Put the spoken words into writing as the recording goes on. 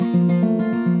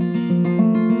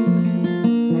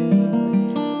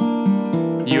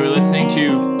listening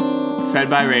to Fed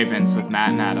by Ravens with Matt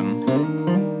and Adam.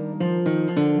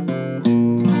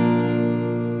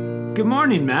 Good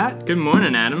morning, Matt. Good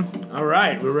morning, Adam. All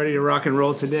right, we're ready to rock and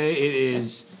roll today. It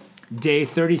is day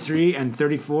 33 and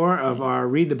 34 of our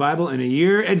Read the Bible in a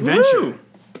Year adventure. Woo!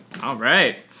 All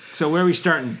right. So where are we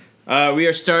starting? We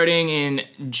are starting in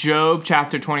Job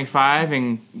chapter 25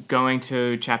 and going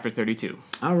to chapter 32.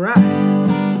 All right.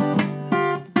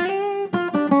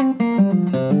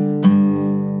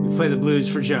 We play the blues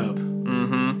for Job.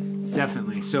 Mm-hmm.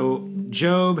 Definitely. So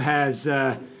Job has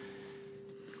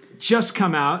just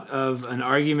come out of an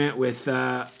argument with,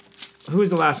 who was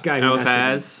the last guy who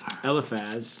Eliphaz.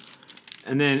 Eliphaz.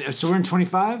 And then, so we're in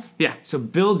 25? Yeah. So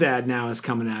Bildad now is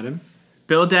coming at him.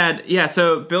 Bildad,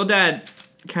 so Bildad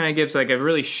kind of gives like a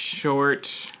really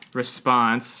short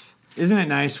response. Isn't it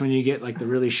nice when you get like the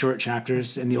really short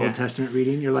chapters in the Old Testament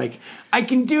reading? You're like, I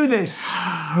can do this.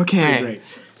 Okay. Great.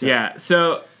 So, Yeah,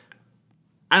 so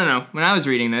I don't know. When I was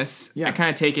reading this, I kind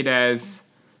of take it as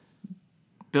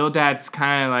Bildad's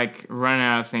kind of like running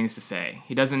out of things to say.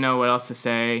 He doesn't know what else to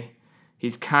say.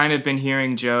 He's kind of been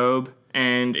hearing Job,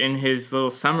 and in his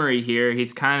little summary here,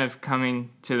 he's kind of coming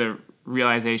to the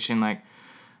realization like,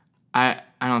 I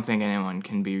don't think anyone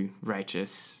can be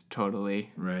righteous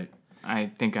totally. Right.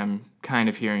 I think I'm kind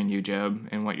of hearing you, Job,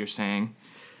 and what you're saying.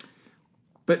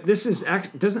 But this is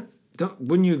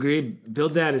wouldn't you agree?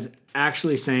 Bildad is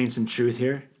actually saying some truth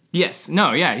here. Yes.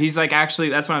 No, yeah. He's like actually,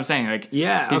 that's what I'm saying. Like,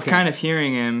 he's kind of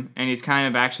hearing him, and he's kind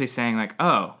of actually saying like,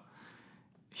 oh,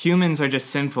 humans are just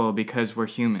sinful because we're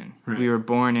human. Right. We were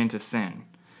born into sin.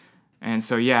 And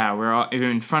so, yeah, we're all,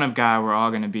 in front of God, we're all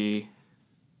going to be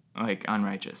like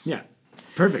unrighteous. Yeah.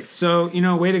 Perfect. So,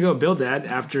 way to go, Bildad,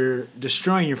 after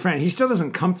destroying your friend. He still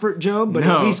doesn't comfort Job, but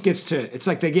at least gets to, it's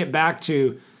like they get back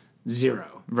to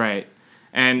zero. Right.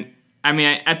 And I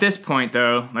mean, at this point,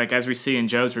 though, like as we see in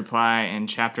Job's reply in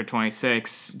chapter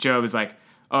 26, Job is like,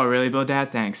 oh, really,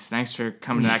 Bildad? Thanks. Thanks for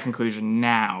coming to that conclusion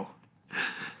now.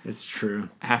 It's true.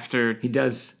 After he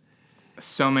does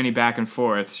so many back and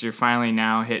forths, you're finally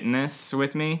now hitting this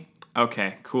with me?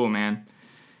 Okay, cool, man.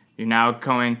 You're now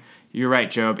going, you're right,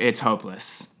 Job, it's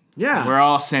hopeless. Yeah. We're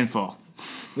all sinful.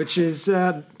 Which is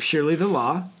purely the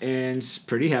law and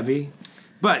pretty heavy.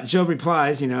 But Job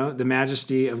replies, the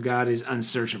majesty of God is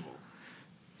unsearchable.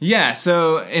 Yeah,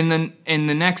 so in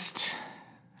the next,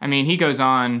 I mean, he goes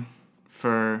on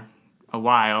for a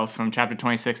while from chapter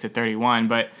 26 to 31,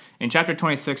 but in chapter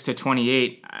 26 to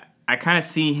 28, I kind of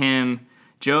see him,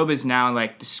 Job is now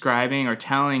like describing or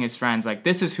telling his friends, like,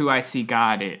 this is who I see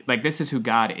God is. Like, this is who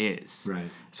God is. Right.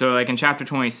 So like in chapter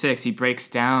 26, he breaks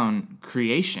down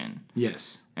creation.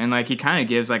 Yes. And like he kind of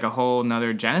gives like a whole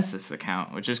nother Genesis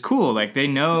account, which is cool. Like they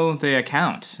know the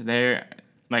account. They're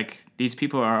like, these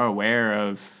people are aware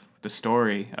of the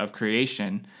story of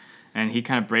creation. And he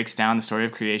kind of breaks down the story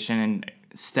of creation and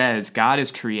says God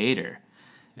is creator.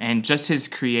 And just his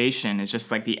creation is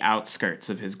just like the outskirts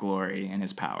of his glory and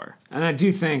his power. And I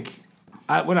do think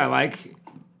what I like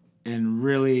and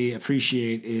really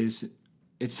appreciate is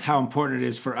it's how important it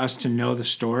is for us to know the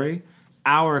story,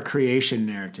 our creation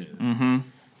narrative. Mm-hmm.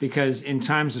 Because in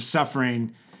times of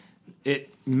suffering,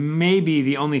 it may be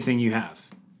the only thing you have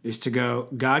is to go,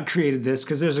 God created this.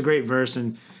 Because there's a great verse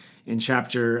in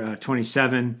chapter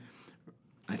 27.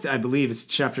 I believe it's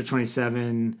chapter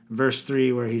 27, verse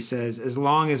 3, where he says, as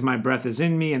long as my breath is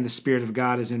in me and the Spirit of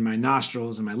God is in my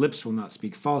nostrils and my lips will not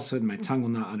speak falsehood and my tongue will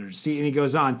not utter deceit. And he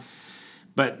goes on.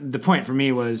 But the point for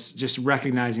me was just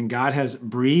recognizing God has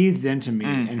breathed into me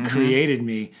and created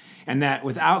me. And that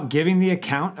without giving the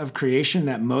account of creation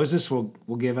that Moses will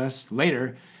give us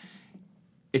later,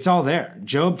 it's all there.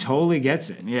 Job totally gets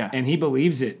it. Yeah. And he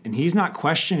believes it. And he's not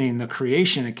questioning the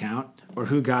creation account or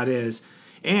who God is.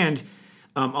 And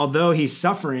although he's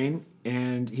suffering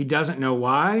and he doesn't know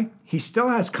why, he still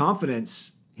has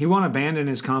confidence. He won't abandon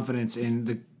his confidence in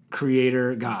the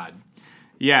Creator God.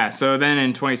 Yeah, so then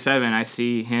in 27, I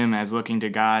see him as looking to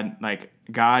God, like,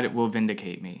 God will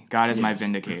vindicate me. God is my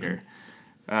vindicator.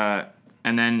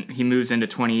 And then he moves into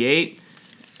 28.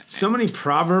 So many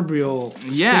proverbial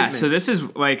Yeah, statements. so this is,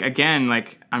 like, again,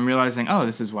 like, I'm realizing, oh,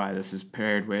 this is why this is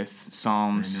paired with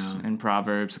Psalms and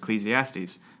Proverbs,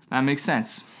 Ecclesiastes. That makes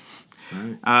sense.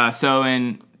 Right. So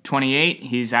in 28,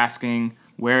 he's asking,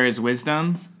 where is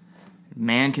wisdom?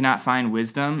 Man cannot find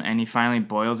wisdom, and he finally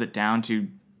boils it down to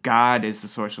God is the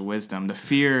source of wisdom. The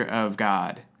fear of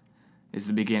God is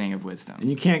the beginning of wisdom. And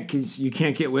you can't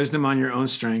get wisdom on your own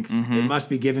strength. Mm-hmm. It must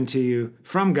be given to you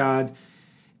from God.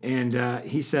 And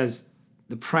he says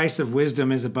the price of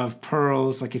wisdom is above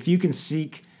pearls. Like if you can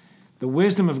seek the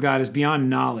wisdom of God is beyond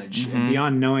knowledge and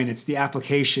beyond knowing. It's the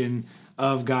application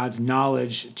of God's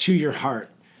knowledge to your heart,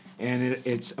 and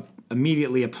it's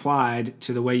immediately applied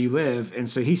to the way you live. And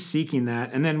so he's seeking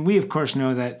that. And then we, of course,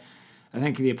 know that I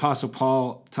think the Apostle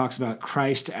Paul talks about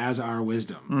Christ as our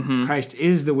wisdom. Mm-hmm. Christ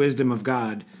is the wisdom of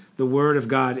God. The Word of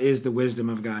God is the wisdom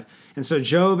of God. And so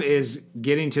Job is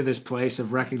getting to this place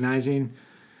of recognizing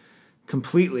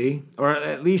completely, or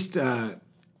at least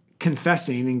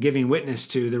confessing and giving witness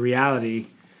to the reality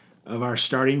of our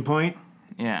starting point.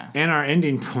 Yeah. And our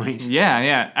ending point.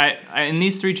 Yeah. I in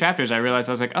these 3 chapters, I realized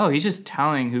I was like, oh, he's just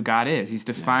telling who God is. He's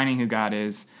defining who God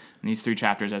is in these 3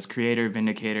 chapters as creator,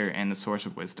 vindicator, and the source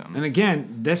of wisdom. And again,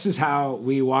 this is how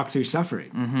we walk through suffering.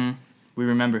 Mm-hmm. We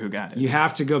remember who God is. You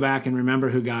have to go back and remember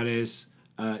who God is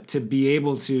to be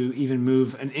able to even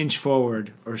move an inch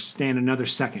forward or stand another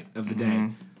second of the day.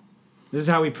 This is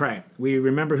how we pray. We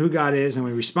remember who God is and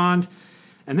we respond.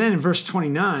 And then in verse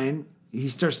 29, he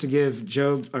starts to give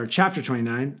chapter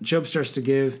 29, Job starts to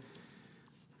give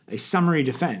a summary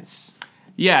defense.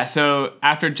 Yeah, so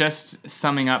after just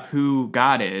summing up who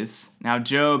God is, now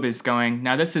Job is going,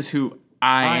 now this is who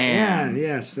I am. Yeah,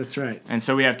 yes, that's right. And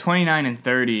so we have 29 and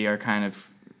 30 are kind of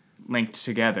linked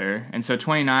together. And so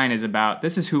 29 is about,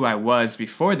 this is who I was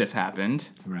before this happened.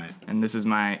 Right. And this is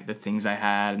the things I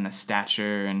had and the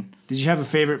stature. And did you have a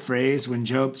favorite phrase when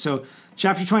Job, so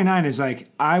chapter 29 is like,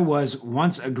 I was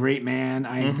once a great man.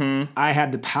 I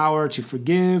had the power to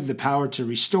forgive, the power to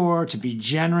restore, to be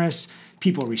generous.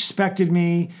 People respected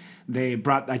me.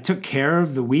 I took care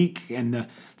of the weak and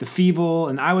the feeble.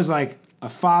 And I was like a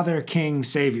father, king,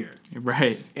 savior.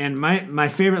 Right. And my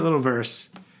favorite little verse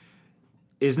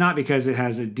is not because it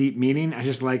has a deep meaning. I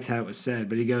just liked how it was said.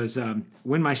 But he goes,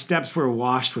 when my steps were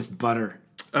washed with butter.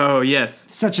 Oh,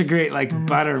 yes. Such a great,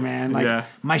 butter, man.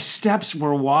 My steps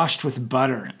were washed with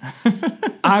butter.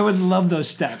 I would love those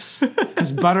steps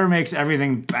because butter makes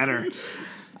everything better.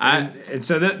 And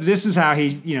so this is how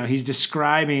he's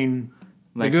describing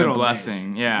the good old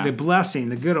blessing, days. Yeah. The blessing,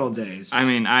 the good old days. I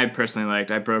mean, I personally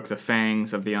I broke the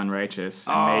fangs of the unrighteous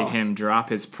and made him drop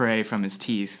his prey from his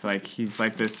teeth. Like, he's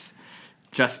like this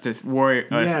justice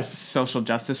warrior, social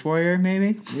justice warrior,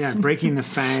 maybe? Yeah, breaking the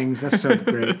fangs. That's so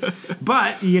great.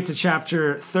 But you get to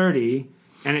chapter 30,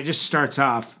 and it just starts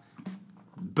off,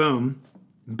 boom,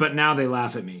 but now they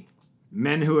laugh at me.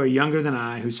 Men who are younger than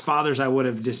I, whose fathers I would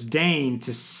have disdained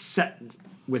to set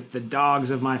with the dogs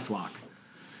of my flock.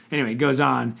 Anyway, it goes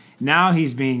on. Now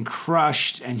he's being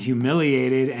crushed and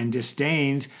humiliated and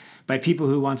disdained by people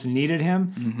who once needed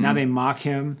him. Mm-hmm. Now they mock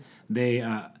him. They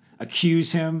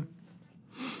accuse him.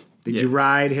 They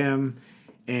deride him,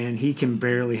 and he can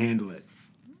barely handle it.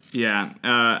 Yeah,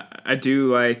 I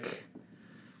do like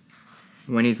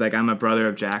when he's like, I'm a brother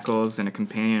of jackals and a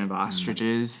companion of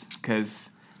ostriches,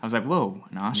 because I was like, whoa,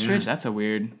 an ostrich? Yeah. That's a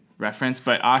weird reference.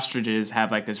 But ostriches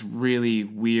have like this really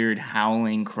weird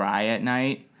howling cry at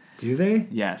night. Do they?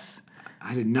 Yes.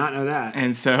 I did not know that.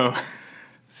 And so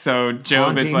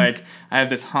Job is like, I have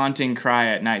this haunting cry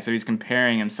at night. So he's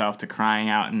comparing himself to crying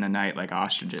out in the night like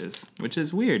ostriches, which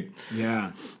is weird.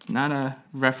 Yeah. Not a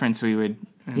reference we would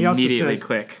immediately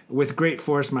click. With great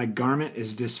force, my garment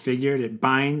is disfigured. It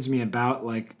binds me about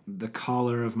like the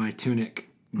collar of my tunic.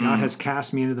 God has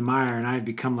cast me into the mire, and I have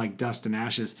become like dust and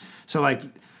ashes. So like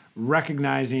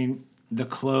recognizing the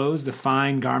clothes, the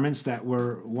fine garments that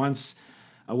were once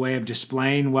a way of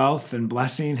displaying wealth and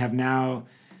blessing have now,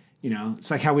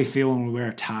 it's like how we feel when we wear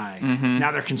a tie. Mm-hmm.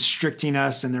 Now they're constricting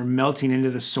us and they're melting into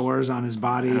the sores on his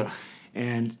body. Ugh.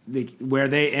 And where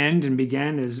they end and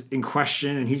begin is in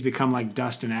question, and he's become like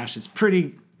dust and ashes.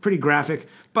 Pretty graphic,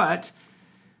 but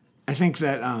I think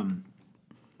that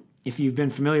if you've been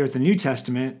familiar with the New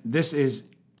Testament, this is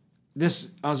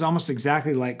almost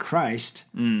exactly like Christ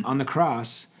on the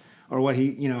cross, or what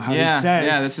he he says.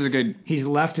 Yeah, this is a good. He's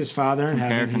left his Father in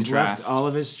heaven. He's left all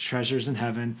of his treasures in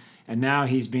heaven, and now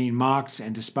he's being mocked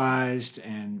and despised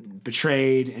and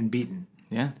betrayed and beaten.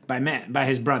 Yeah, by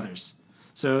his brothers.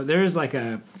 So there is like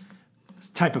a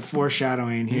type of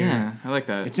foreshadowing here. Yeah, I like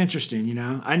that. It's interesting,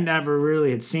 I never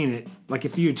really had seen it. Like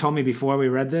if you had told me before we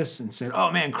read this and said, "Oh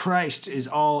man, Christ is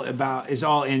all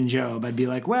in Job," I'd be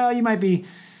like, "Well, you might be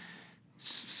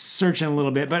searching a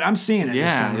little bit," but I'm seeing it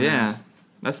this time. Yeah.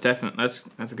 That's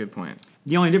a good point.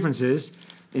 The only difference is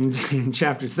in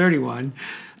chapter 31,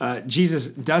 Jesus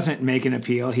doesn't make an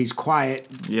appeal. He's quiet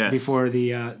before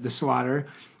the slaughter,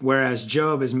 whereas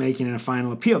Job is making a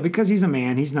final appeal because he's a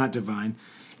man. He's not divine.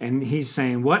 And he's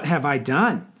saying, what have I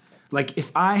done? Like,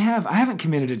 if I haven't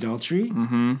committed adultery,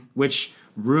 which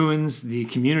ruins the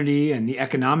community and the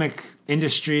economic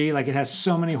industry. Like, it has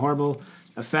so many horrible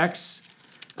effects.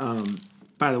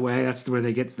 By the way, that's where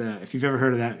they get if you've ever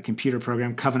heard of that computer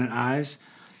program, Covenant Eyes.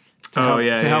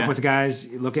 to help with guys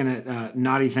looking at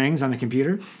naughty things on the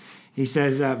computer. He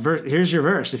says, here's your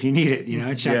verse if you need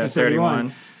it, chapter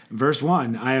 31. Verse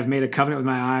 1, I have made a covenant with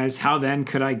my eyes. How then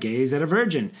could I gaze at a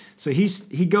virgin? So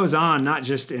he goes on, not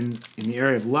just in the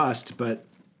area of lust, but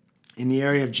in the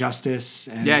area of justice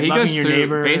and he loving goes your through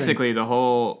neighbor. Basically the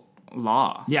whole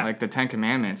law. Yeah. Like the 10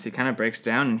 Commandments. He kind of breaks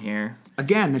down in here.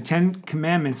 Again, the 10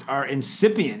 Commandments are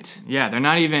incipient. Yeah,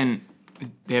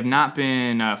 they have not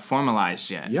been formalized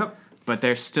yet. Yep. But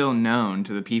they're still known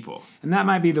to the people. And that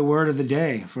might be the word of the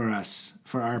day for us,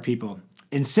 for our people.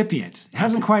 Incipient. It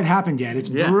hasn't quite happened yet. It's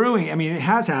brewing. I mean, it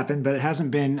has happened, but it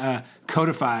hasn't been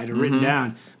codified or written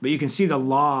down. But you can see the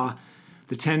law,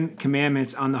 the 10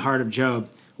 Commandments on the heart of Job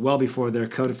well before they're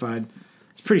codified.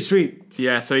 It's pretty sweet.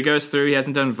 Yeah, so he goes through. He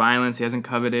hasn't done violence. He hasn't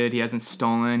coveted. He hasn't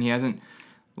stolen. He hasn't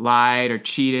lied or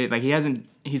cheated. Like,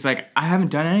 he's like, I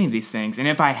haven't done any of these things. And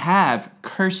if I have,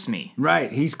 curse me.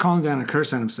 Right. He's calling down a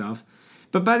curse on himself.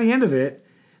 But by the end of it,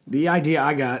 the idea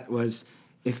I got was,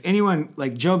 if anyone,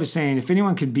 like Job is saying, if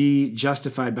anyone could be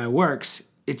justified by works,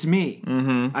 it's me.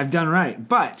 Mm-hmm. I've done right.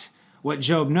 But what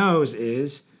Job knows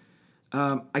is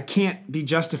I can't be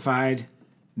justified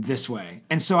this way.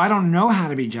 And so I don't know how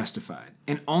to be justified.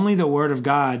 And only the word of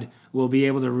God will be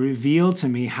able to reveal to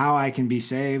me how I can be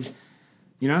saved.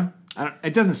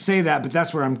 It doesn't say that, but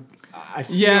that's where I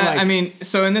feel like... I mean,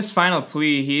 so in this final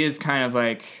plea, he is kind of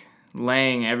like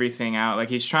laying everything out.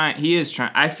 Like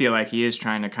I feel like he is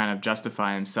trying to kind of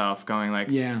justify himself, going like,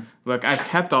 look, I've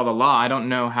kept all the law. I don't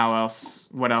know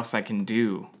what else I can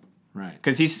do. Right.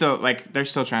 Because he's still, like, they're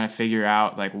still trying to figure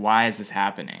out, like, why is this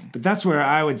happening? But that's where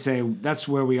I would say that's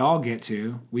where we all get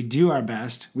to. We do our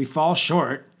best. We fall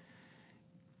short.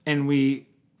 And we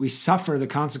suffer the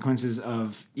consequences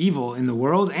of evil in the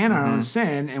world and our own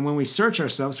sin. And when we search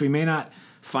ourselves, we may not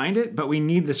find it, but we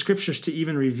need the scriptures to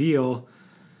even reveal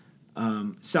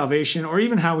salvation or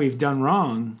even how we've done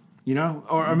wrong,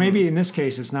 or maybe in this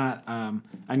case, it's not,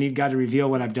 I need God to reveal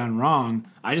what I've done wrong.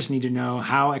 I just need to know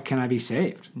how can I be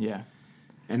saved. Yeah.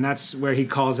 And that's where he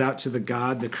calls out to the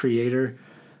God, the creator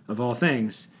of all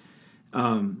things.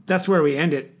 That's where we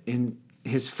end it in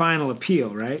his final appeal,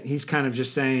 right? He's kind of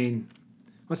just saying,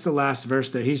 what's the last verse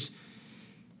there? He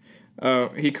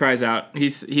cries out. He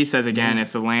says again,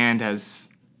 if the land has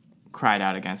cried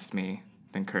out against me,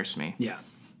 then curse me. Yeah.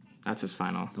 That's his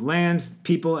final. The land,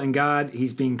 people, and God,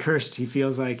 he's being cursed. He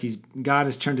feels like God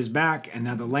has turned his back, and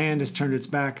now the land has turned its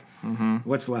back. Mm-hmm.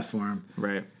 What's left for him?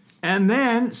 Right. And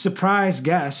then, surprise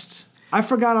guest, I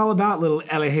forgot all about little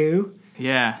Elihu.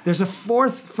 Yeah. There's a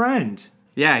fourth friend.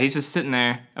 Yeah, he's just sitting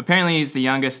there. Apparently he's the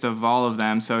youngest of all of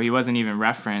them, so he wasn't even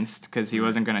referenced because he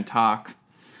wasn't going to talk.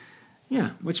 Yeah,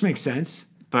 which makes sense.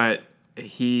 But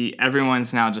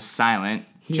everyone's now just silent.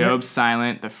 Job's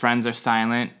silent. The friends are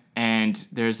silent. And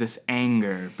there's this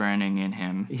anger burning in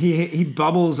him. He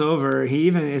bubbles over. He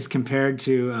even is compared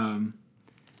to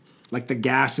like the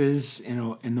gases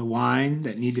in the wine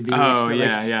that need to be.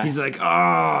 Yeah. He's like,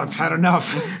 I've had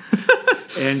enough,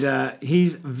 and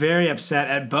he's very upset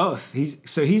at both. He's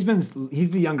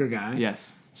the younger guy.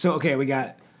 Yes. So okay, we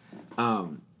got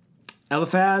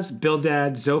Eliphaz,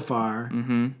 Bildad, Zophar.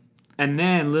 Mm-hmm. And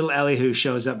then little Elihu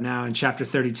shows up now in chapter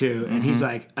 32, and he's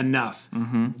like, enough.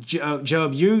 Mm-hmm.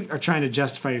 Job, you are trying to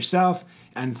justify yourself,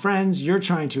 and friends, you're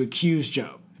trying to accuse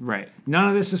Job. Right. None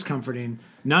of this is comforting.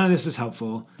 None of this is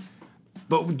helpful.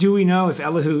 But do we know if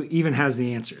Elihu even has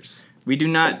the answers? We do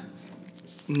not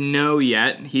know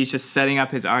yet. He's just setting up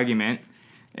his argument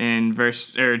in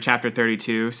chapter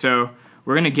 32. So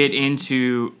we're going to get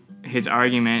into his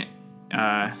argument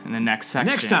in the next section.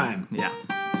 Next time. Yeah.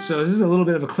 So this is a little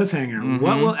bit of a cliffhanger. Mm-hmm.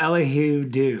 What will Elihu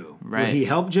do? Right. Will he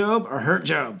help Job or hurt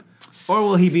Job? Or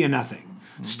will he be a nothing?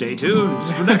 Stay tuned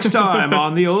for next time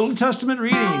on the Old Testament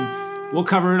reading. We'll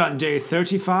cover it on day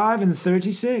 35 and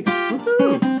 36.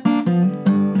 Woo-hoo.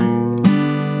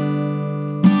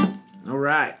 All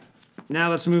right.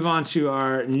 Now let's move on to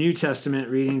our New Testament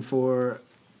reading for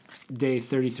day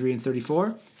 33 and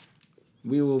 34.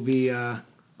 We will be, I'll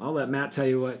let Matt tell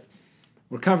you what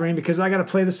we're covering because I got to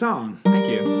play the song.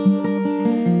 Thank you.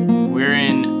 We're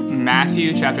in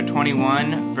Matthew chapter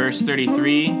 21, verse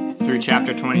 33 through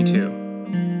chapter 22.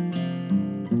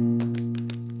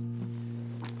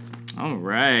 All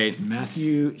right.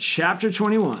 Matthew chapter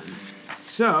 21.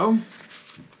 So,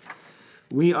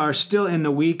 we are still in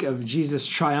the week of Jesus'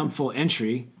 triumphal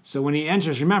entry. So when he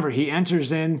enters, remember, he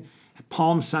enters in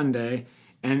Palm Sunday,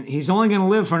 and he's only going to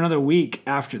live for another week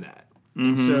after that. Mm-hmm.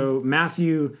 And so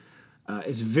Matthew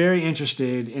is very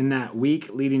interested in that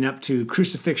week leading up to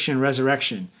crucifixion,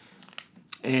 resurrection.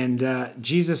 And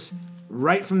Jesus,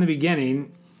 right from the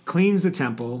beginning, cleans the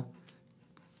temple,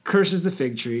 curses the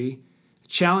fig tree.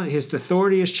 His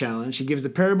authority is challenged. He gives the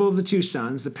parable of the two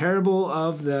sons. The parable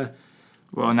of the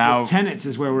tenants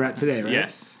is where we're at today, right?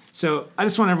 Yes. So I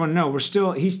just want everyone to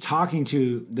know he's talking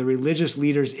to the religious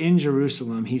leaders in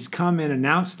Jerusalem. He's come and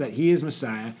announced that he is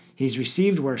Messiah. He's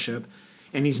received worship,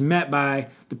 and he's met by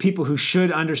the people who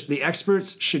should understand. The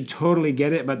experts should totally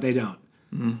get it, but they don't.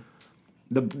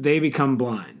 Mm-hmm. They become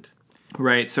blind.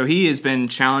 Right. So he has been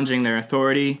challenging their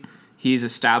authority. He's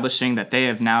establishing that they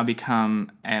have now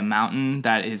become a mountain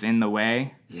that is in the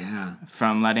way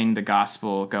from letting the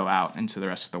gospel go out into the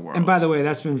rest of the world. And by the way,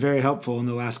 that's been very helpful in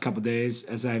the last couple of days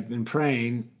as I've been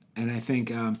praying. And I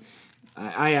think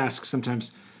I ask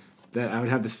sometimes that I would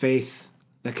have the faith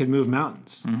that could move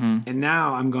mountains. Mm-hmm. And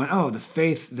now I'm going, the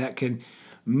faith that can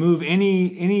move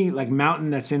any like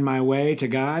mountain that's in my way to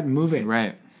God, move it.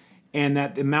 Right. And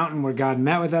that the mountain where God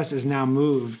met with us is now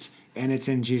moved, and it's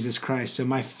in Jesus Christ. So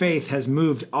my faith has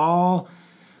moved all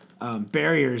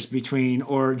barriers between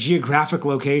or geographic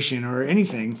location or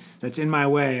anything that's in my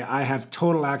way. I have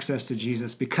total access to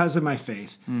Jesus because of my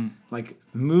faith. Like,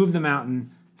 move the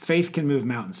mountain. Faith can move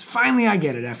mountains. Finally, I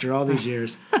get it after all these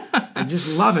years. I just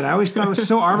love it. I always thought it was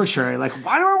so arbitrary. Like,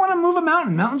 why do I want to move a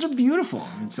mountain? Mountains are beautiful.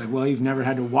 And it's like, well, you've never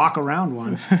had to walk around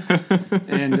one,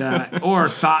 and or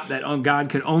thought that God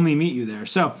could only meet you there.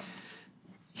 So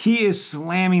he is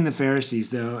slamming the Pharisees,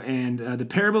 though, and the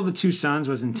parable of the two sons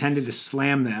was intended to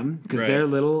slam them because they're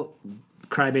little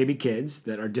crybaby kids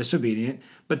that are disobedient.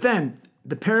 But then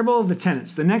the parable of the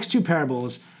tenants, the next two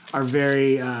parables are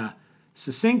very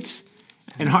succinct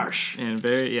and harsh. And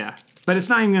very, But it's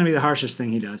not even going to be the harshest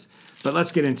thing he does. But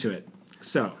let's get into it.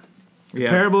 So,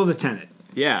 parable of the tenant.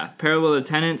 Yeah, parable of the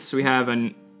tenants. We have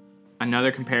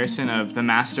another comparison of the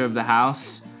master of the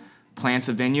house plants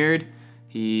a vineyard.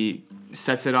 He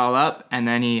sets it all up, and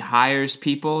then he hires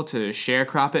people to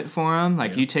sharecrop it for him.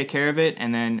 Like, you take care of it,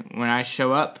 and then when I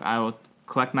show up, I will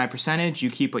collect my percentage. You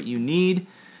keep what you need,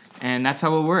 and that's how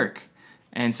it'll work.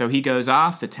 And so he goes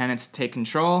off. The tenants take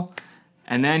control.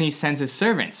 And then he sends his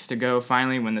servants to go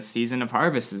finally when the season of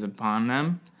harvest is upon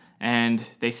them. And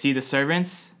they see the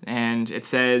servants, and it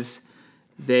says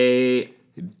they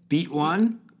beat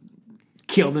one,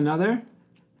 killed another,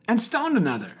 and stoned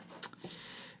another.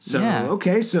 So,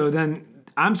 okay, so then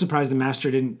I'm surprised the master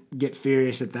didn't get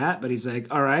furious at that, but he's like,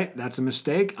 all right, that's a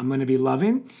mistake. I'm going to be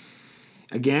loving.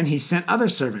 Again, he sent other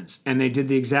servants, and they did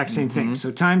the exact same thing.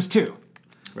 So times two.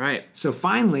 Right. So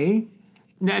finally,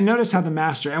 notice how the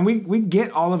master, and we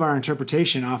get all of our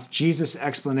interpretation off Jesus'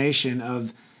 explanation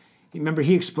of, remember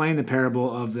he explained the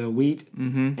parable of the wheat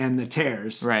and the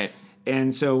tares. Right.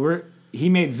 And so he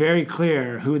made very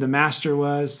clear who the master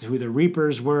was, who the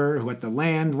reapers were, what the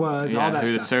land was, all that who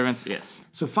stuff. The servants, yes.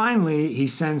 So finally, he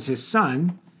sends his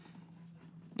son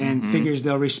and figures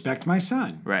they'll respect my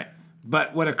son. Right.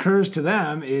 But what occurs to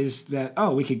them is that,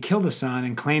 we could kill the son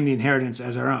and claim the inheritance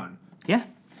as our own. Yeah,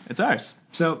 it's ours.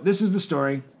 So this is the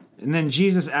story. And then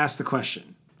Jesus asked the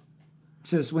question. He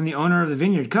says, when the owner of the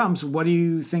vineyard comes, what do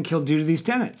you think he'll do to these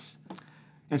tenants?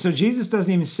 And so Jesus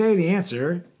doesn't even say the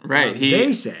answer. Right.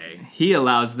 They say. He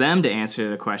allows them to answer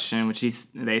the question, which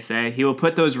they say, he will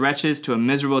put those wretches to a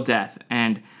miserable death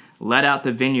and let out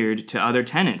the vineyard to other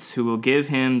tenants who will give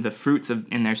him the fruits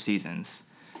in their seasons.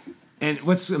 And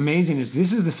what's amazing is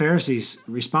this is the Pharisees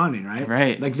responding, right?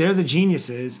 Right. Like they're the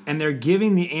geniuses, and they're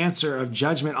giving the answer of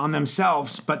judgment on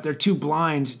themselves, but they're too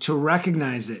blind to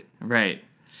recognize it. Right.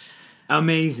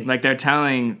 Amazing. Like they're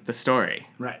telling the story.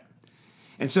 Right.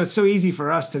 And so it's so easy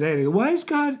for us today to go, why does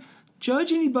God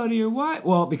judge anybody or why?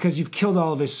 Well, because you've killed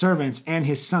all of his servants and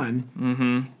his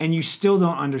son, and you still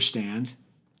don't understand.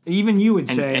 Even you would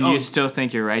say... And you still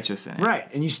think you're righteous in it. Right.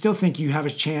 And you still think you have a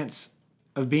chance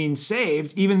of being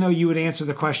saved, even though you would answer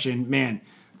the question, man,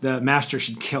 the master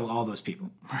should kill all those people.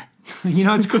 Right.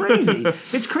 It's crazy.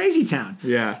 It's crazy town.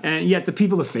 Yeah. And yet the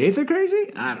people of faith are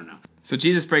crazy? I don't know. So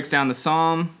Jesus breaks down the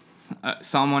Psalm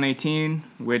 118,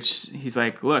 which he's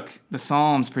like, look, the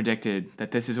Psalms predicted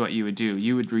that this is what you would do.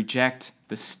 You would reject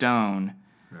the stone.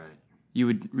 Right. You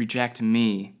would reject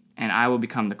me, and I will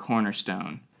become the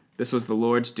cornerstone. This was the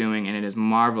Lord's doing, and it is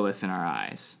marvelous in our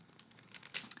eyes.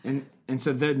 And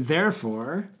so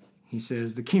therefore, he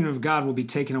says, the kingdom of God will be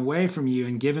taken away from you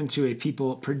and given to a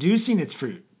people producing its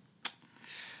fruit.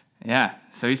 Yeah,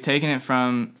 so he's taking it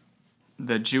from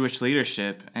the Jewish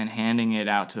leadership and handing it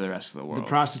out to the rest of the world. The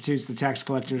prostitutes, the tax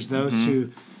collectors, those who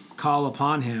call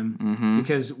upon him,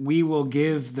 because we will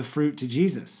give the fruit to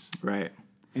Jesus. Right.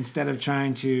 Instead of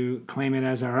trying to claim it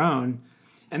as our own.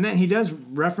 And then he does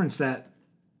reference that,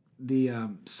 the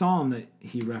psalm that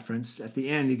he referenced at the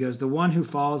end, he goes, the one who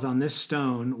falls on this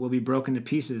stone will be broken to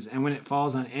pieces, and when it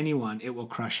falls on anyone, it will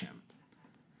crush him.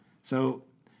 So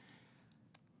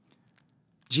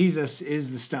Jesus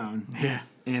is the stone. Yeah.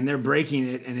 And they're breaking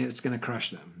it, and it's going to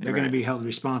crush them. They're going to be held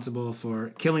responsible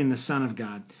for killing the Son of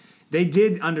God. They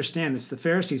did understand this. The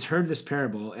Pharisees heard this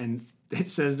parable, and it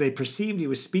says they perceived he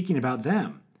was speaking about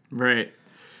them. Right.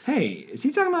 Hey, is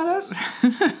he talking about us?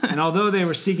 And although they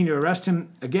were seeking to arrest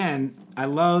him, again, I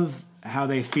love how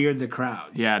they feared the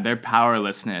crowds. Yeah, their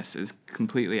powerlessness is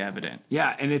completely evident.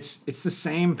 Yeah, and it's the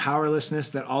same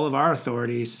powerlessness that all of our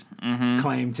authorities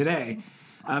claim today.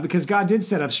 Because God did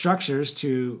set up structures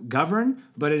to govern,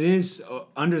 but it is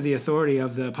under the authority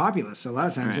of the populace a lot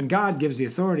of times. Right. And God gives the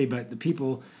authority, but the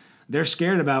people, they're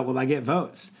scared about, will I get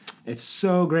votes? It's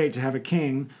so great to have a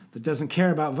king that doesn't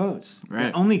care about votes. Right.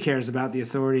 That only cares about the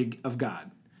authority of God.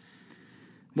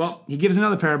 Well, he gives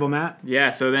another parable, Matt. Yeah,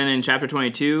 so then in chapter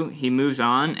 22, he moves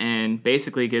on and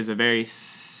basically gives a very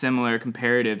similar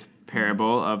comparative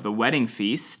parable of the wedding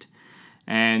feast.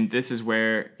 And this is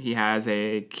where he has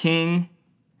a king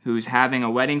who's having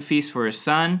a wedding feast for his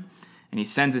son, and he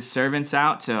sends his servants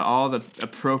out to all the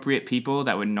appropriate people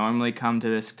that would normally come to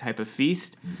this type of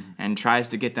feast and tries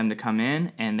to get them to come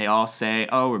in, and they all say,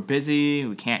 oh, we're busy,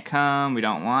 we can't come, we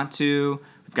don't want to,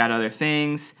 we've got other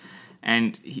things,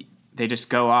 and they just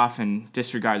go off and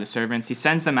disregard the servants. He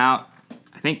sends them out,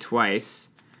 I think, twice.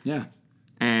 Yeah.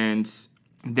 And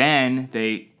then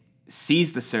they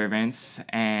seize the servants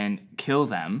and kill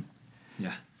them.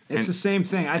 Yeah. It's the same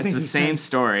thing. I think it's the same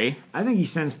story. I think he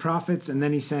sends prophets and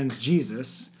then he sends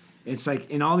Jesus. It's like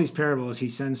in all these parables, he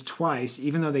sends twice,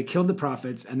 even though they killed the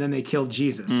prophets and then they killed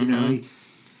Jesus. You know,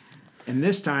 and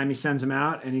this time he sends them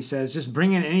out and he says, just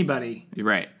bring in anybody. You're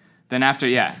right. Then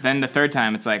then the third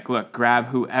time it's like, look, grab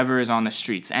whoever is on the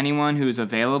streets. Anyone who's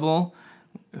available,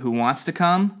 who wants to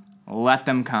come, let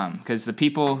them come. Because the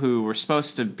people who were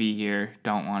supposed to be here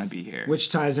don't want to be here. Which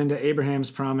ties into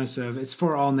Abraham's promise of it's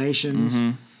for all nations.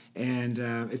 And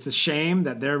it's a shame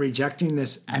that they're rejecting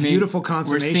this beautiful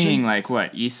consummation. We're seeing like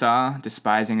what? Esau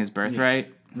despising his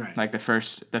birthright. Yeah, right. Like the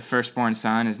firstborn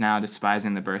son is now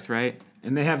despising the birthright.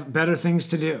 And they have better things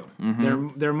to do.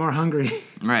 They're more hungry.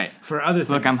 Right. For other things.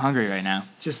 Look, I'm hungry right now.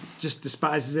 Just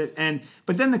despises it.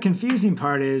 But then the confusing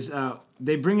part is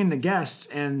they bring in the guests,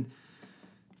 and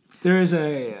there's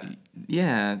a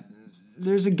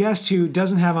guest who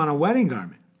doesn't have on a wedding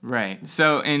garment. Right.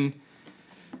 So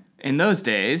in those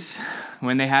days,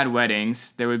 when they had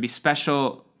weddings, there would be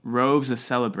special robes of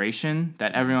celebration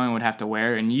that everyone would have to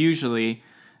wear, and usually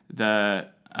the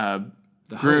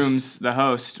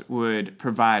host would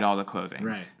provide all the clothing.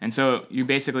 Right. And so you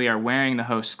basically are wearing the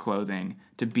host's clothing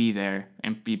to be there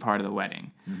and be part of the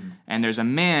wedding. And there's a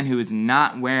man who is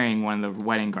not wearing one of the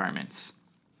wedding garments.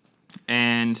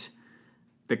 And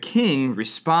the king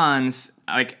responds,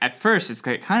 like, at first it's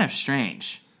kind of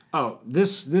strange. Oh,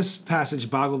 this passage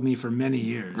boggled me for many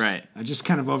years. Right. I just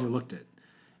kind of overlooked it.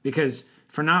 Because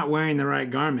for not wearing the right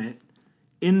garment,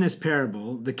 in this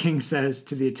parable, the king says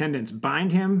to the attendants,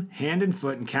 bind him hand and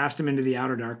foot and cast him into the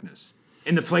outer darkness,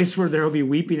 in the place where there will be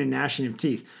weeping and gnashing of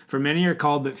teeth. For many are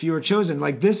called, but few are chosen.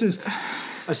 Like, this is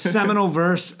a seminal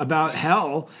verse about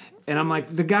hell. And I'm like,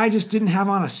 the guy just didn't have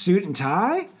on a suit and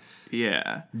tie?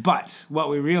 Yeah. But what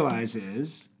we realize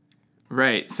is...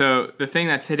 Right. So the thing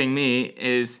that's hitting me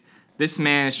is this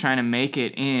man is trying to make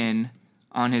it in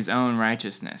on his own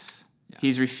righteousness. Yeah.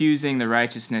 He's refusing the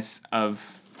righteousness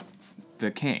of the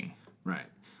king. Right.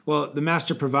 Well, the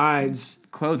master provides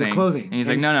clothing. And he's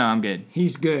like, no, I'm good.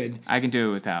 He's good. I can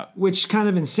do it without. Which kind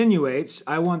of insinuates,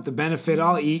 I want the benefit,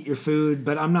 I'll eat your food,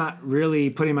 but I'm not really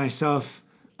putting myself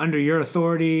under your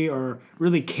authority or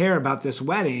really care about this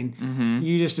wedding.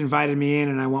 You just invited me in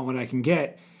and I want what I can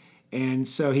get. And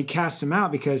so he casts him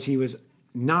out because he was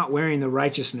not wearing the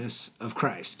righteousness of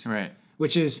Christ. Right.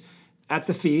 Which is at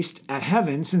the feast, at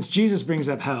heaven. Since Jesus brings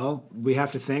up hell, we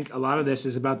have to think a lot of this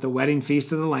is about the wedding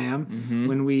feast of the Lamb.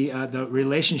 When the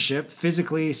relationship,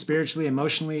 physically, spiritually,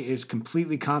 emotionally, is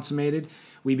completely consummated.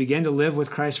 We begin to live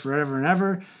with Christ forever and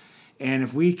ever. And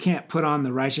if we can't put on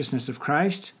the righteousness of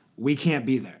Christ, we can't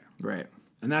be there. Right.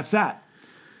 And that's that.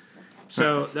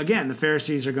 So again, the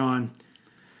Pharisees are going...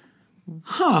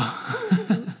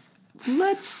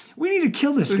 we need to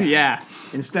kill this guy. Yeah.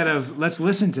 Instead of let's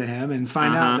listen to him and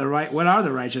find out what are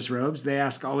the righteous robes, they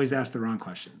always ask the wrong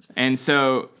questions. And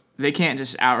so they can't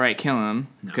just outright kill him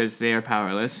because they are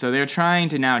powerless. So they're trying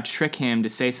to now trick him to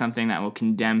say something that will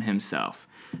condemn himself.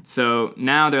 So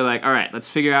now they're like, all right, let's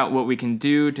figure out what we can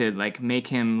do to like make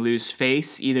him lose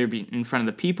face, either be in front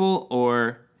of the people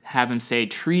or have him say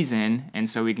treason, and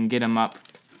so we can get him up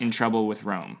in trouble with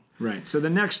Rome. Right. So the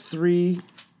next three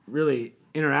really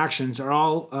interactions are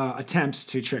all attempts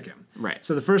to trick him. Right.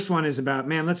 So the first one is about,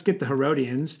 let's get the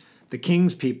Herodians. the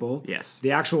king's people, Yes.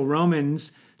 the actual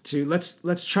Romans, to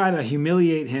let's try to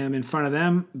humiliate him in front of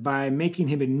them by making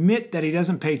him admit that he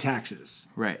doesn't pay taxes.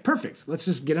 Right. Perfect. Let's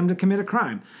just get him to commit a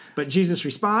crime. But Jesus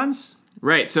responds.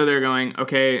 Right. So they're going,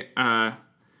 okay,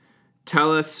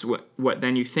 tell us what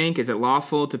then you think. Is it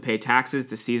lawful to pay taxes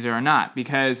to Caesar or not?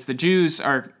 Because the Jews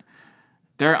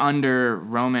they're under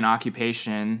Roman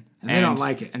occupation. And they don't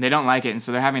like it. And they don't like it. And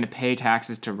so they're having to pay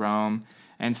taxes to Rome.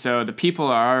 And so the people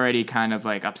are already kind of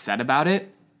like upset about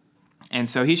it. And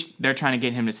so they're trying to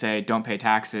get him to say, don't pay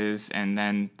taxes. And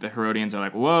then the Herodians are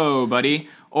like, whoa, buddy.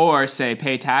 Or say,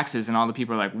 pay taxes. And all the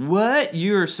people are like, what?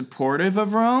 You're supportive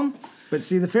of Rome? But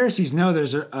see, the Pharisees know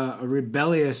there's a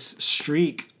rebellious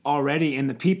streak already in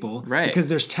the people. Right. Because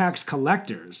there's tax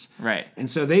collectors. Right. And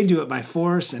so they do it by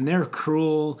force, and they're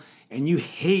cruel, and you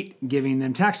hate giving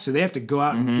them taxes. So they have to go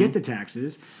out and get the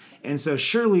taxes. And so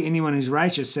surely anyone who's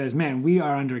righteous says, man, we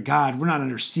are under God. We're not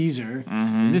under Caesar.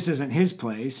 And this isn't his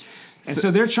place. And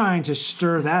so they're trying to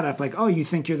stir that up like, oh, you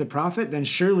think you're the prophet? Then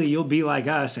surely you'll be like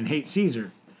us and hate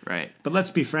Caesar. Right. But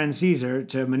let's befriend Caesar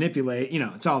to manipulate.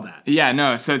 It's all that. Yeah,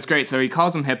 no, so it's great. So he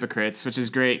calls them hypocrites, which is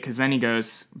great because then he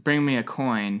goes, bring me a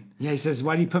coin. Yeah, he says,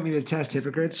 why do you put me to the test,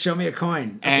 hypocrites? Show me a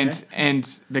coin. Okay.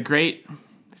 And the great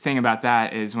thing about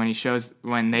that is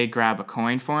when they grab a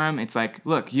coin for him, it's like,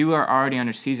 look, you are already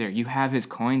under Caesar. You have his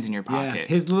coins in your pocket. Yeah,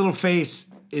 his little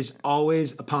face is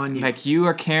always upon you. Like you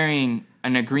are carrying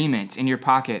an agreement in your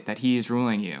pocket that he is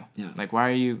ruling you. Yeah. Like, why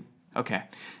are you... Okay.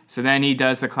 So then he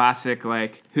does the classic,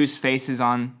 like, whose face is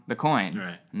on the coin?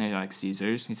 Right. And they're like,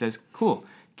 Caesar's. He says, cool.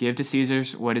 Give to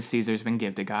Caesar's what is Caesar's, been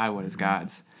give to God what is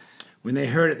God's. When they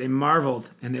heard it, they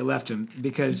marveled and they left him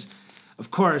because,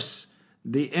 of course,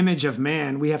 the image of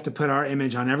man, we have to put our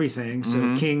image on everything.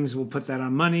 So kings will put that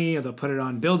on money, or they'll put it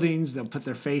on buildings. They'll put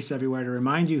their face everywhere to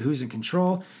remind you who's in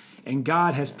control. And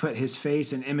God has put his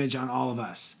face and image on all of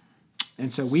us.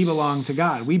 And so we belong to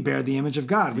God. We bear the image of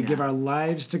God. We give our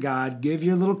lives to God. Give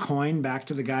your little coin back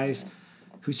to the guys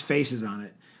whose face is on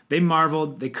it. They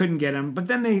marveled. They couldn't get him. But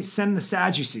then they send the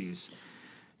Sadducees.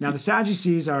 Now, the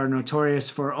Sadducees are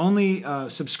notorious for only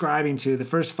subscribing to the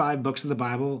first 5 books of the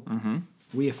Bible.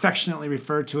 We affectionately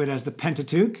refer to it as the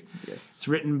Pentateuch. Yes. It's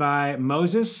written by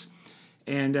Moses.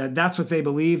 And that's what they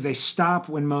believe. They stop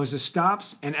when Moses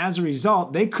stops. And as a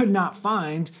result, they could not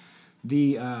find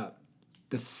the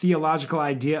theological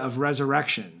idea of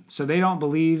resurrection. So they don't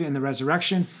believe in the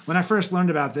resurrection. When I first learned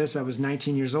about this, I was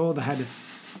 19 years old.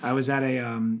 I was at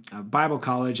a Bible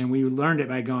college, and we learned it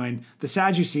by going, the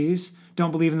Sadducees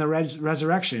don't believe in the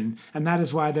resurrection, and that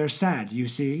is why they're sad, you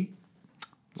see?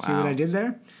 Wow. See what I did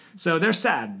there? So they're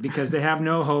sad because they have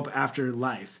no hope after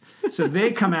life. So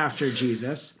they come after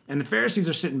Jesus, and the Pharisees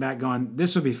are sitting back going,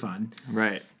 this will be fun.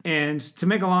 Right. And to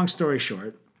make a long story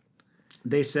short,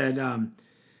 they said...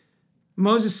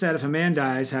 Moses said if a man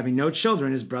dies having no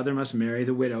children, his brother must marry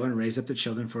the widow and raise up the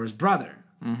children for his brother.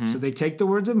 So they take the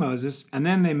words of Moses, and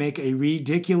then they make a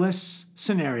ridiculous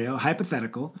scenario,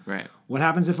 hypothetical. Right. What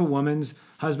happens if a woman's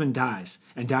husband dies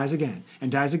and dies again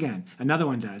and dies again? Another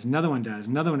one dies, another one dies,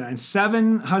 another one dies, and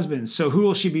 7 husbands. So who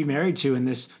will she be married to in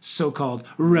this so-called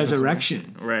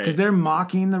resurrection? Right. Because they're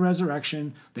mocking the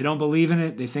resurrection. They don't believe in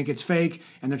it. They think it's fake,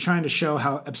 and they're trying to show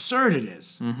how absurd it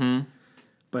is.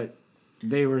 But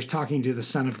they were talking to the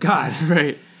Son of God.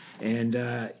 Right.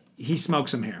 And he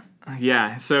smokes them here.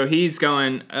 Yeah. So he's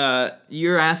going,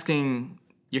 you're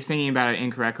thinking about it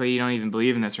incorrectly. You don't even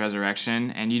believe in this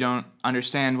resurrection, and you don't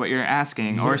understand what you're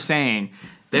asking or saying.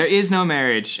 There is no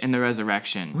marriage in the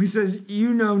resurrection. He says,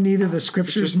 you know neither the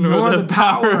scriptures nor the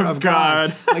power of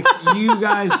God. Like, you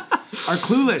guys are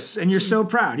clueless, and you're so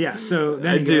proud. Yeah, so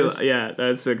then he goes. Yeah,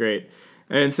 that's so great.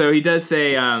 And so he does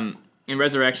say... in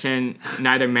resurrection,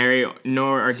 neither marry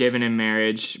nor are given in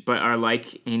marriage, but are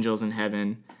like angels in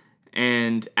heaven.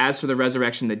 And as for the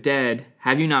resurrection of the dead,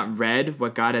 have you not read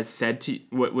what God has said to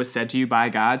what was said to you by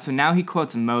God? So now he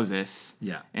quotes Moses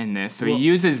in this. So he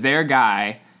uses their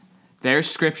guy, their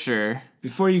scripture.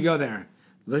 Before you go there,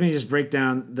 let me just break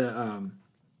down the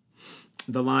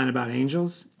line about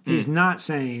angels. He's not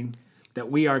saying that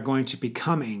we are going to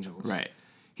become angels. Right.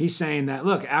 He's saying that,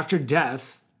 look, after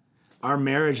death, our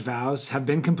marriage vows have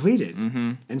been completed.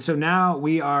 And so now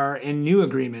we are in new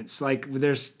agreements. Like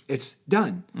it's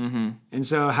done. And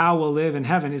so how we'll live in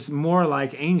heaven is more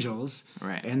like angels.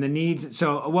 Right. And the needs.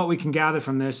 So what we can gather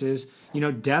from this is,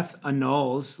 death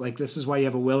annuls. Like, this is why you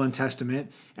have a will and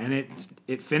testament, and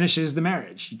it finishes the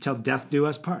marriage till death do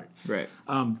us part. Right.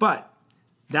 But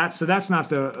that's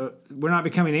not we're not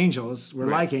becoming angels. We're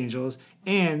like angels,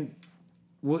 and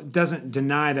doesn't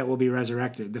deny that we'll be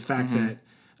resurrected. The fact that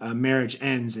marriage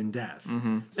ends in death.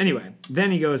 Anyway,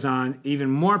 then he goes on even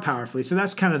more powerfully. So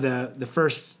that's kind of the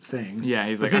first things. Yeah,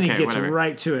 he's like, then okay, he gets whatever.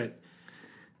 right to it.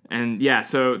 And yeah,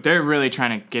 so they're really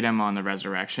trying to get him on the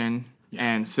resurrection.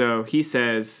 Yeah. And so he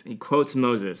quotes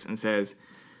Moses and says,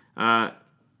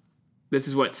 this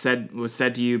is what was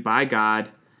said to you by God.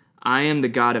 I am the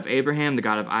God of Abraham, the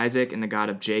God of Isaac, and the God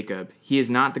of Jacob. He is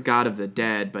not the God of the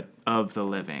dead, but of the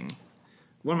living.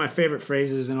 One of my favorite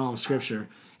phrases in all of Scripture.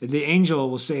 The angel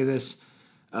will say this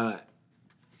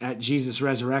at Jesus'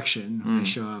 resurrection when they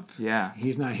show up. Yeah.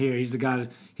 He's not here. He's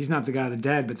not the God of the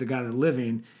dead, but the God of the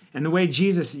living. And the way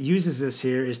Jesus uses this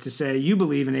here is to say, you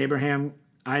believe in Abraham,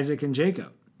 Isaac, and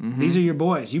Jacob. These are your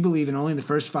boys. You believe in only the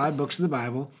first 5 books of the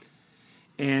Bible.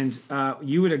 And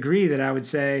you would agree that I would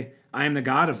say, I am the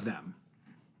God of them.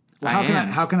 Well,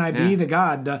 how can I be the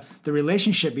God? The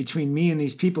relationship between me and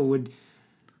these people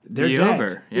they're be dead.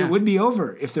 Over. Yeah. It would be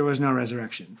over if there was no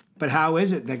resurrection. But how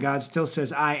is it that God still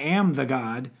says, I am the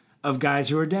God of guys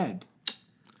who are dead?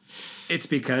 It's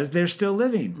because they're still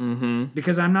living.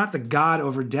 Because I'm not the God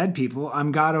over dead people.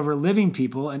 I'm God over living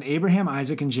people. And Abraham,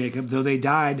 Isaac, and Jacob, though they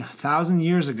died 1,000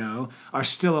 years ago, are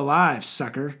still alive,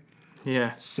 sucker.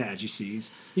 Yeah.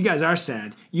 Sadducees. You guys are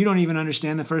sad. You don't even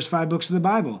understand the first 5 books of the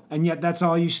Bible, and yet that's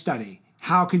all you study.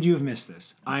 How could you have missed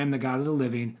this? I am the God of the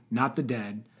living, not the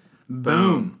dead.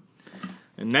 Boom.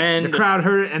 And then the crowd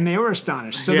heard it, and they were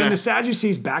astonished. So then the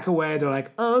Sadducees back away. They're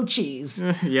like, oh, geez.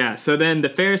 Yeah, so then the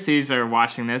Pharisees are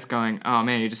watching this going, oh,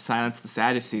 man, you just silenced the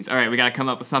Sadducees. All right, we got to come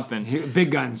up with something. Big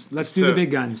guns. Let's do the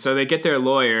big guns. So they get their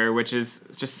lawyer, which is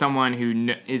just someone who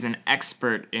is an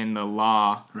expert in the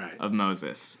law of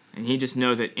Moses. And he just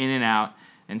knows it in and out.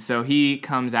 And so he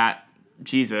comes at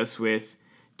Jesus with,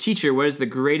 Teacher, what is the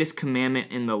greatest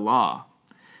commandment in the law?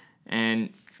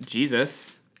 And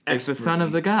Jesus is the son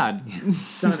of the God.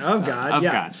 Son of God. Of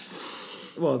God.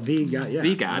 Well, the God. Yeah.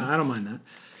 The God. I don't mind that.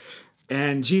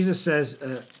 And Jesus says,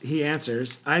 he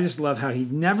answers, I just love how he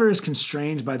never is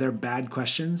constrained by their bad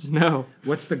questions. No.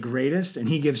 What's the greatest? And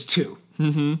he gives 2.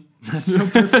 That's so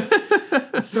perfect.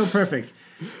 That's so perfect.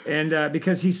 And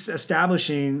because he's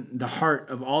establishing the heart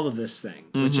of all of this thing,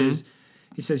 which is,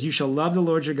 he says, you shall love the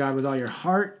Lord your God with all your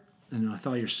heart, and with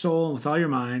all your soul, and with all your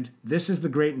mind. This is the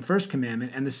great and first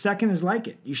commandment, and the second is like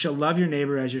it. You shall love your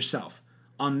neighbor as yourself.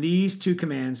 On these 2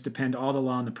 commands depend all the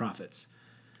law and the prophets.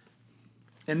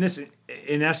 And this,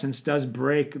 in essence, does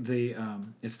break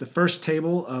it's the first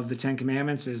table of the 10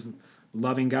 commandments is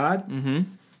loving God,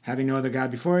 having no other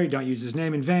God before you, don't use his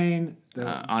name in vain,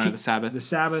 honor the Sabbath. The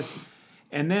Sabbath.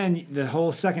 And then the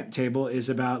whole second table is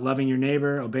about loving your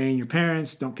neighbor, obeying your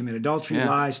parents, don't commit adultery,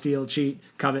 lie, steal, cheat,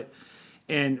 covet.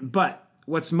 But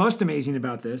what's most amazing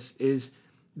about this is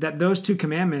that those 2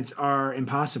 commandments are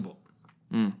impossible.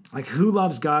 Like, who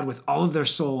loves God with all of their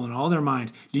soul and all their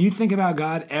mind? Do you think about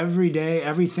God every day,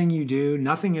 everything you do?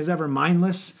 Nothing is ever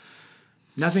mindless.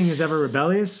 Nothing is ever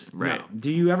rebellious. Right. No.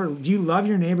 Do you love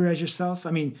your neighbor as yourself?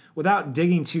 I mean, without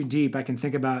digging too deep, I can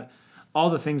think about all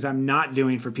the things I'm not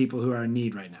doing for people who are in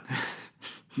need right now.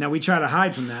 Now, we try to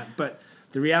hide from that, but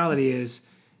the reality is,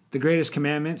 the greatest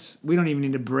commandments, we don't even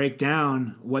need to break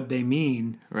down what they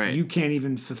mean. Right. You can't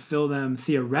even fulfill them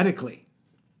theoretically.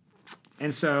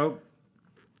 And so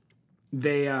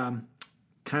they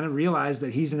kind of realize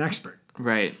that he's an expert.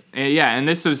 Right. And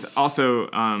this was also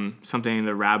something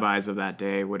the rabbis of that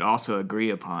day would also agree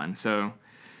upon. So,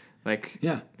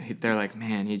 they're like,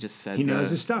 man, he just said he knows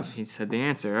his stuff. He said the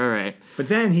answer. All right. But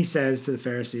then he says to the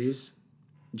Pharisees,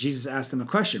 Jesus asked them a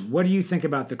question. What do you think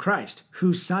about the Christ?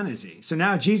 Whose son is he? So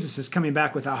now Jesus is coming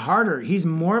back with he's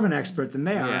more of an expert than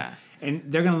they are. Yeah. And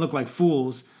they're going to look like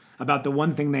fools about the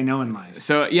one thing they know in life.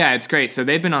 So, yeah, it's great. So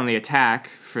they've been on the attack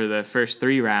for the first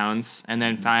 3 rounds. And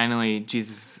then finally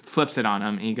Jesus flips it on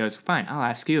them. And he goes, fine, I'll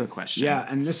ask you a question. Yeah,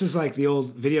 and this is like the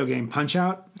old video game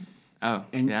Punch-Out. Oh,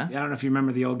 and yeah? I don't know if you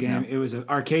remember the old game. No. It was an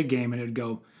arcade game, and it would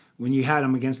go, when you had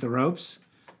them against the ropes,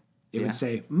 it would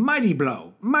say, mighty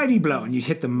blow, and you'd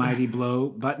hit the mighty blow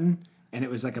button, and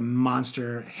it was like a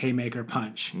monster haymaker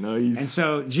punch. Nice. And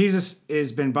so Jesus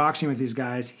has been boxing with these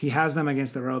guys. He has them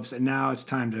against the ropes, and now it's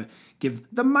time to give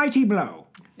the mighty blow.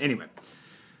 Anyway,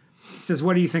 he says,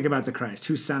 what do you think about the Christ?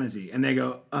 Whose son is he? And they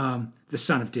go, the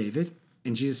son of David.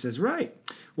 And Jesus says, right.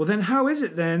 Well, then how is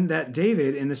it then that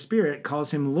David in the Spirit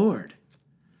calls him Lord?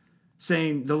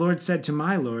 Saying, the Lord said to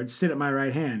my Lord, sit at my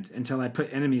right hand until I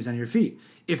put enemies on your feet.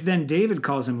 If then David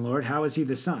calls him Lord, how is he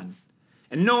the son?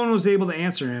 And no one was able to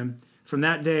answer him. From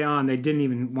that day on, they didn't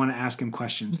even want to ask him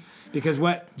questions. Because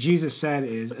what Jesus said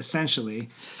is, essentially,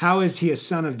 how is he a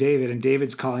son of David and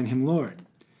David's calling him Lord?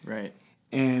 Right.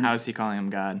 And how is he calling him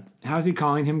God? How is he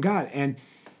calling him God? And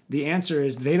The answer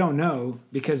is they don't know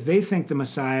because they think the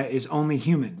Messiah is only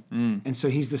human. And so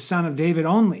he's the son of David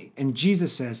only. And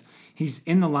Jesus says he's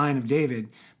in the line of David,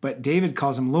 but David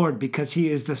calls him Lord because he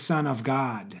is the son of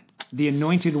God, the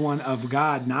anointed one of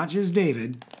God, not just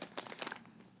David.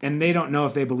 And they don't know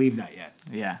if they believe that yet.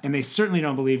 Yeah. And they certainly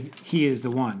don't believe he is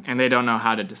the one. And they don't know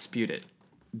how to dispute it.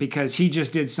 Because he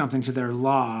just did something to their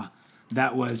law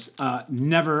that was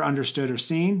never understood or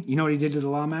seen. You know what he did to the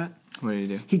law, Matt? What did he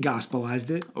do? He gospelized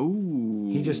it. Ooh.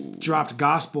 He just dropped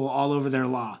gospel all over their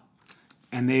law,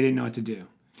 and they didn't know what to do.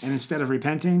 And instead of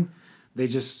repenting, they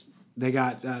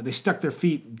stuck their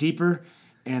feet deeper,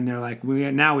 and they're like,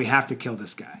 now we have to kill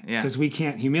this guy because we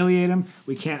can't humiliate him,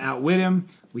 we can't outwit him,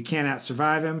 we can't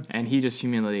out-survive him. And he just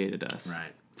humiliated us.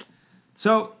 Right.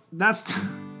 So that's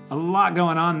a lot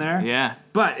going on there. Yeah.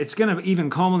 But it's going to even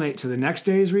culminate to the next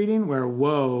day's reading where,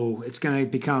 it's going to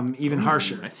become even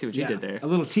harsher. I see what you did there. A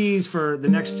little tease for the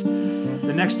next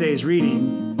day's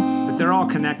reading, but they're all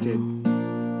connected.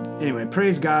 Anyway,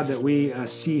 praise God that we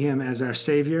see him as our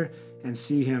Savior and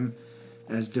see him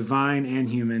as divine and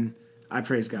human. I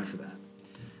praise God for that.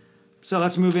 So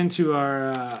let's move into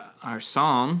our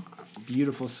psalm.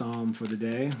 Beautiful psalm for the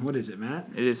day. What is it, Matt?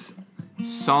 It is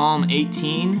Psalm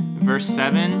 18, verse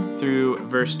 7 through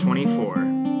verse 24. A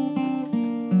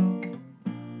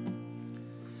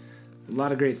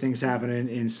lot of great things happening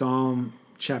in Psalm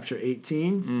chapter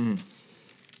 18.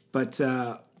 But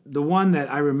the one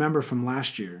that I remember from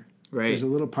last year, there's a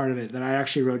little part of it that I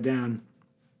actually wrote down.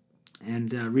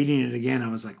 And reading it again, I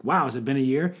was like, wow, has it been a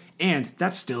year? And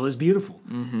that still is beautiful.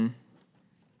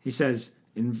 He says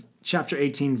in chapter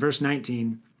 18, verse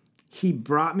 19, he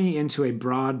brought me into a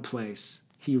broad place.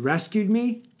 He rescued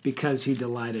me because he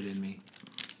delighted in me.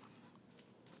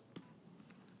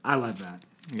 I love that.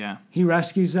 Yeah. He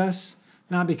rescues us,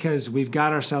 not because we've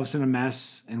got ourselves in a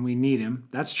mess and we need him.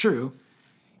 That's true.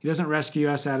 He doesn't rescue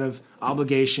us out of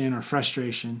obligation or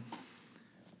frustration.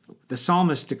 The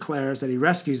psalmist declares that he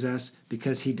rescues us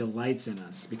because he delights in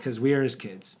us, because we are his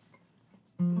kids.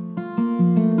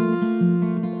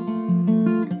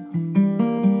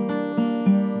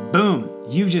 Boom!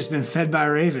 You've just been fed by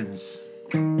ravens.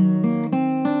 Go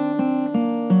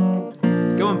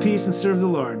in peace and serve the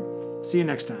Lord. See you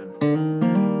next time.